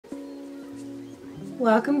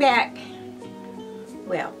Welcome back.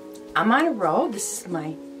 Well, I'm on a roll. This is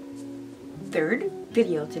my third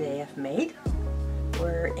video today I've made.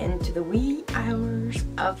 We're into the wee hours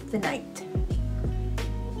of the night.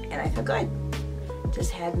 And I feel good. Just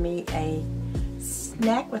had me a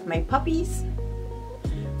snack with my puppies.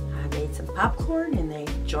 I made some popcorn and they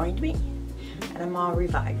joined me. And I'm all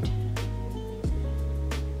revived.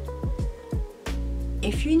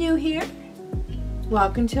 If you're new here,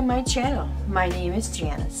 welcome to my channel. My name is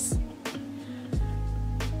Janice.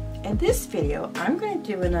 In this video, I'm going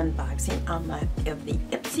to do an unboxing of the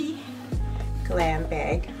IPSY Glam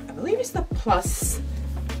Bag. I believe it's the Plus,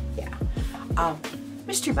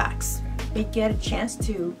 mystery box. We get a chance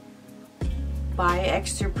to buy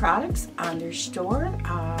extra products on their store.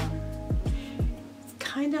 It's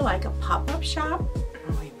kind of like a pop-up shop.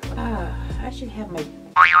 Oh, wait a minute. I should have my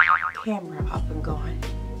camera up and going.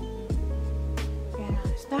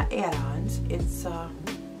 It's not add-ons, it's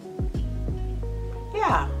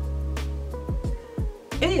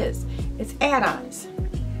it is. It's add-ons.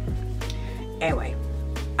 Anyway,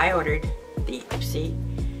 I ordered the IPSY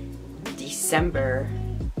December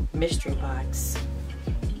mystery box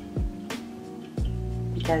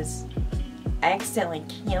because I accidentally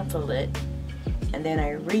canceled it and then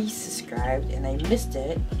I resubscribed and I missed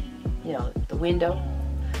it, you know, the window.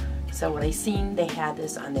 So when I seen they had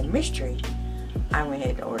this on the mystery, I went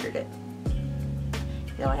ahead and ordered it.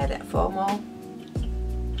 You know, I had that FOMO.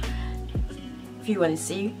 If you want to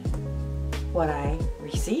see what I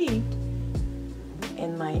received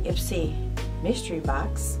in my IPSY mystery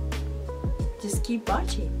box, just keep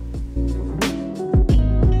watching.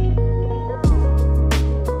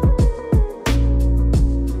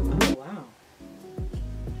 Oh, wow.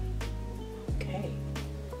 Okay.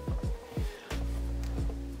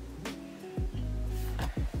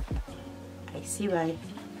 I see what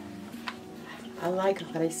I like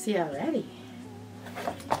what I see already.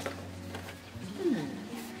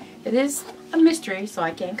 It is a mystery, so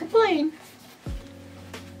I can't complain.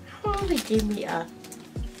 Oh, they gave me a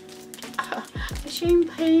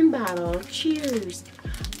champagne bottle. Cheers.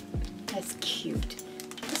 That's cute.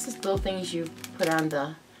 This is little things you put on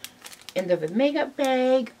the end of a makeup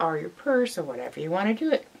bag or your purse or whatever you want to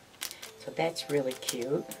do it. So that's really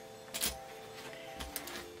cute.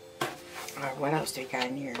 Alright, what else do we got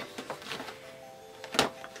in here?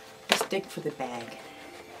 A stick for the bag.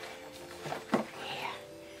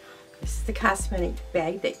 This is the cosmetic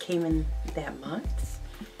bag that came in that month,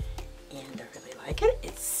 and I really like it.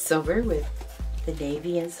 It's silver with the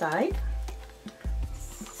navy inside.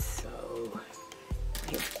 So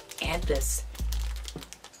you add this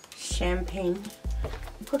champagne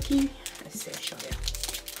cookie. Let's see, I'll show you.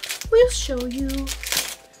 We'll show you.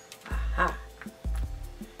 Aha!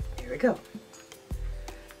 There we go.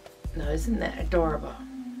 Now, isn't that adorable?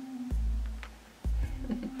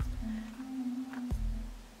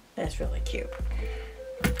 That's really cute.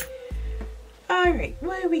 Alright,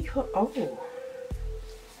 what do we call? Oh,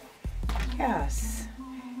 yes.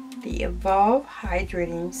 The Evolve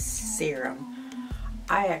Hydrating Serum.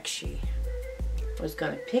 I actually was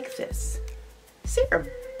going to pick this serum.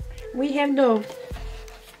 We have no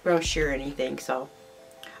brochure or anything, so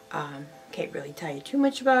can't really tell you too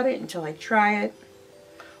much about it until I try it.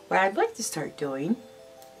 What I'd like to start doing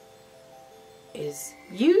is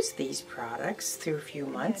use these products through a few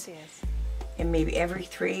months, and maybe every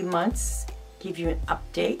 3 months give you an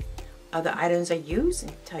update of the items I use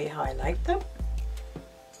and tell you how I like them.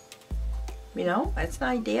 You know, that's an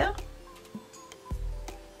idea.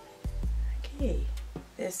 Okay,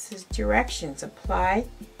 this is directions. Apply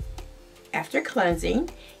after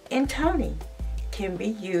cleansing and toning. Can be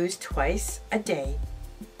used twice a day.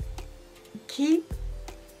 Keep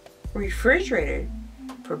refrigerated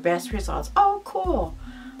for best results. Oh, cool.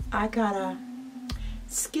 I got a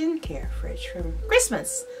skincare fridge from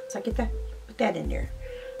Christmas. So I get that, put that in there.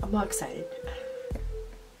 I'm all excited.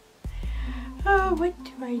 Oh, what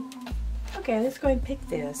do I... Okay, let's go and pick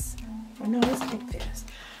this. Oh no, let's pick this.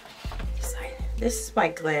 This is by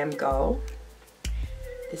Glam Go.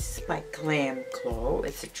 This is by Glam Glow.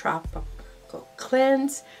 It's a Tropical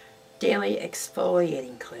Cleanse Daily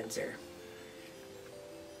Exfoliating Cleanser.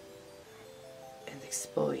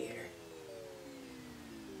 Exfoliator.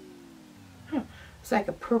 It's like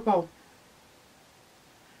a purple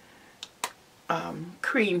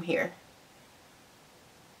cream here.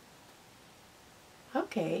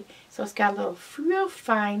 Okay, so it's got little real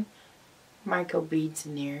fine micro beads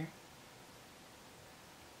in there.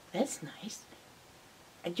 That's nice.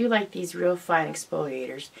 I do like these real fine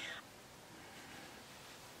exfoliators.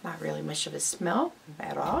 Not really much of a smell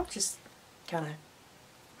at all, just kind of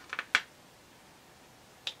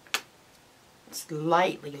It's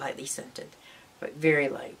lightly scented, but very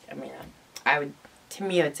light. I mean, to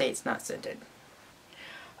me, I'd say it's not scented.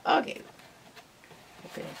 Okay.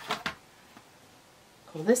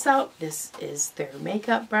 Pull this out. This is their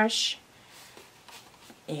makeup brush,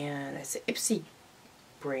 and it's an IPSY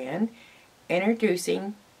brand.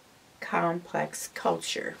 Introducing Complex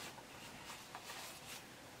Culture.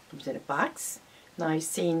 Comes in a box. Now I've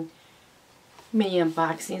seen many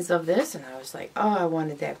unboxings of this, and I was like, oh, I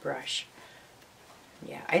wanted that brush.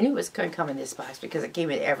 Yeah, I knew it was going to come in this box because it came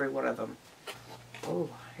in every one of them. Oh,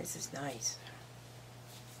 this is nice.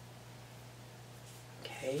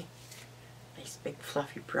 Okay, nice big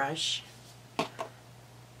fluffy brush.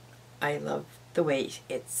 I love the way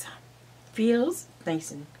it feels, nice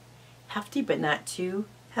and hefty, but not too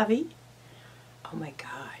heavy. Oh my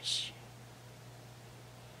gosh.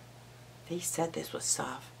 They said this was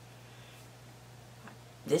soft.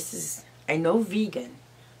 This is, I know vegan,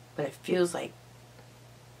 but it feels like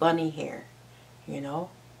bunny hair, you know?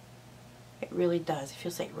 It really does. It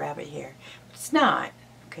feels like rabbit hair. But it's not.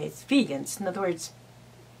 Okay, it's vegan. In other words,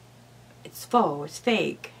 it's faux, it's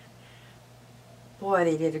fake. Boy,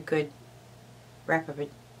 they did a good wrap of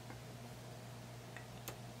it.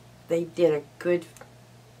 They did a good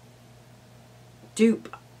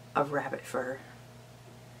dupe of rabbit fur.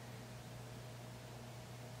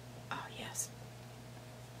 Oh, yes.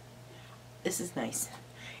 This is nice.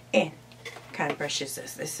 And what kind of brush is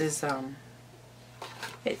this? This is,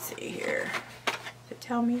 let's see here. Does it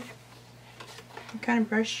tell me what kind of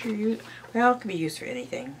brush you use? Well, it can be used for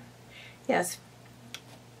anything. Yes.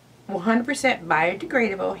 100%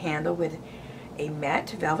 biodegradable handle with a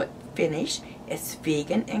matte velvet finish. It's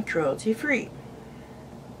vegan and cruelty free.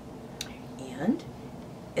 And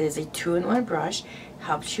it is a 2-in-1 brush.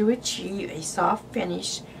 Helps you achieve a soft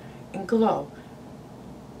finish and glow.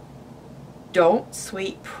 Don't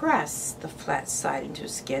sweep press the flat side into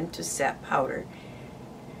skin to set powder.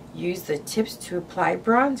 Use the tips to apply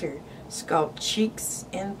bronzer. Sculpt cheeks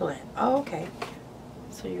and blend. Oh, okay.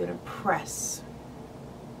 So you're going to press.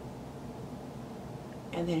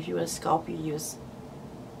 And then if you want to sculpt, you use...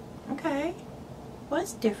 Okay. Well,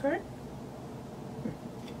 it's different.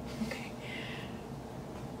 Okay.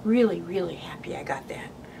 Really, really happy I got that.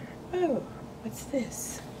 Oh, what's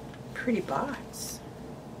this? Pretty box.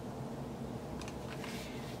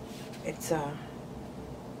 It's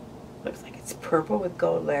looks like it's purple with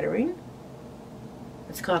gold lettering.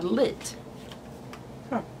 It's called Lit.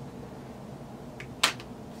 Huh.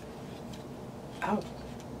 Oh.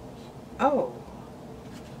 Oh.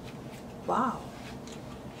 Wow.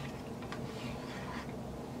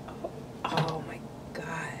 Oh my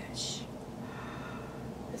gosh.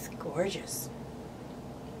 It's gorgeous.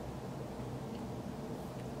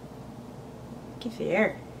 Look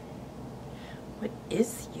there. What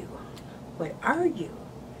is you? What are you?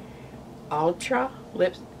 Ultra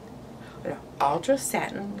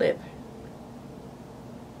satin lip.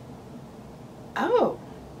 Oh.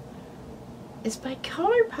 It's by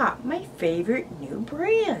ColourPop, my favorite new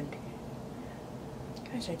brand.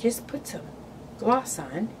 Gosh, I just put some gloss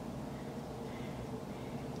on.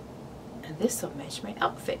 And this will match my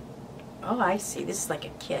outfit. Oh, I see. This is like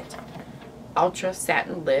a kit. Ultra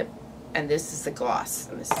satin lip. And this is the gloss.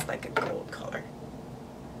 And this is like a gold color.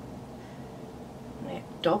 My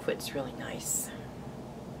outfit's really nice.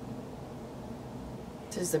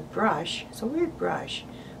 This is a brush. It's a weird brush.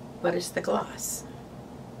 But it's the gloss.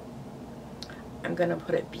 I'm going to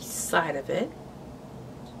put it beside of it.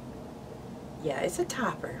 Yeah, it's a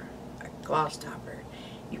topper. A gloss topper.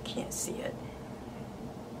 You can't see it.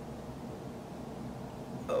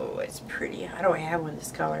 Oh, it's pretty. I don't have one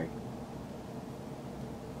this color.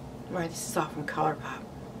 Right, this is all from ColourPop.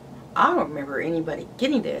 I don't remember anybody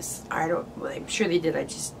getting this. Well, I'm sure they did. I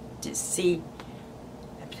just did see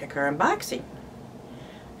a particular unboxing.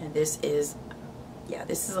 And this is, yeah,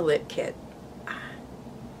 this is a lip kit.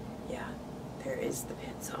 Yeah, there is the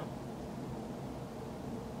pencil.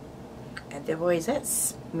 And the boy, is that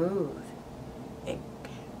smooth. It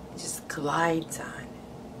just glides on.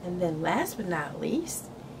 And then last but not least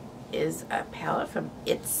is a palette from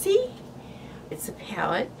IPSY. It's a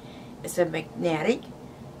palette. It's a magnetic,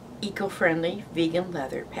 eco-friendly, vegan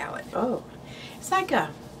leather palette. Oh, it's like a,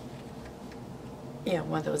 you know,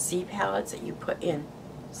 one of those Z palettes that you put in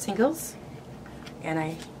singles. And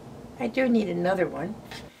I do need another one.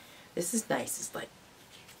 This is nice. It's like,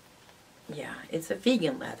 yeah, it's a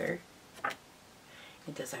vegan leather.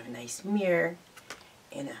 It does have a nice mirror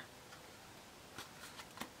and a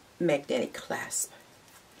magnetic clasp.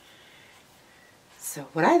 So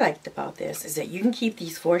what I liked about this is that you can keep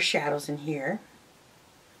these 4 shadows in here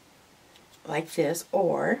like this,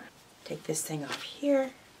 or take this thing off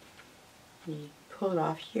here. You pull it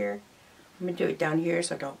off here. I'm going to do it down here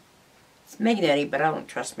so I don't, it's magnety, but I don't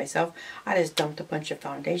trust myself. I just dumped a bunch of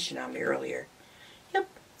foundation on me earlier. Yep,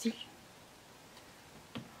 see?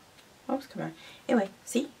 Oops, come on. Anyway,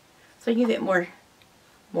 see? So you get more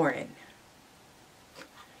in.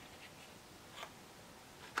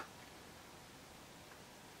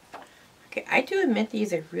 Okay, I do admit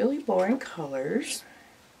these are really boring colors.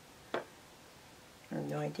 I have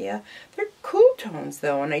no idea. They're cool tones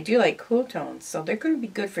though, and I do like cool tones, so they're going to be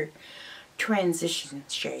good for transition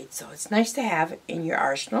shades. So it's nice to have in your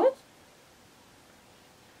arsenal.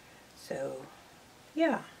 So,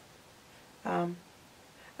 yeah. I'm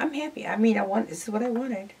happy. I mean, this is what I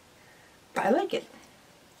wanted. I like it.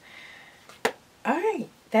 Alright,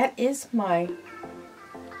 that is my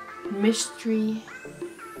mystery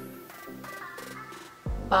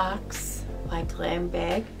box by Glam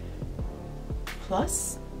Bag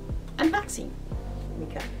Plus unboxing. We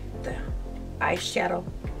got the eyeshadow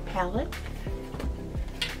palette.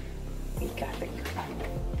 We got the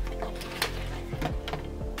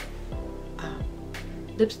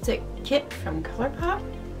lipstick kit from ColourPop.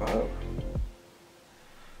 Whoa.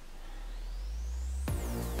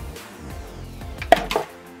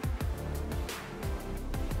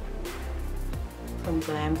 From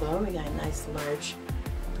Glam Glow, we got a nice large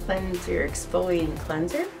cleanser, exfoliating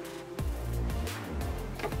cleanser.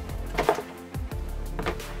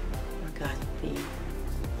 We got the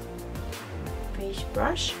face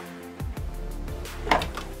brush.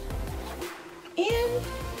 And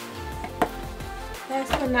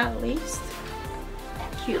last but not least,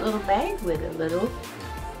 a cute little bag with a little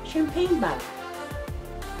champagne bottle.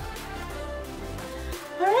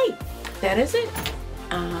 Alright, that is it.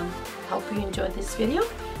 Hope you enjoyed this video.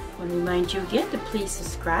 I want to remind you again to please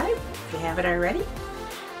subscribe if you haven't already.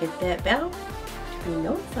 Hit that bell to be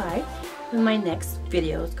notified when my next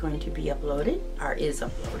video is going to be uploaded or is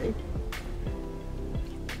uploaded.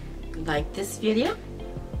 Like this video,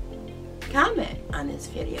 comment on this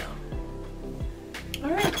video.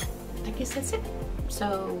 Alright, I guess that's it.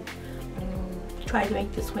 So, try to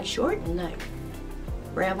make this one short and not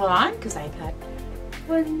ramble on because I got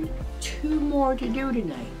 2 more to do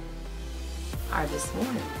tonight. Or this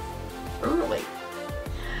morning. Early.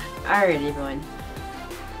 Alright, everyone.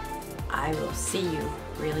 I will see you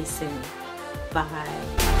really soon. Bye.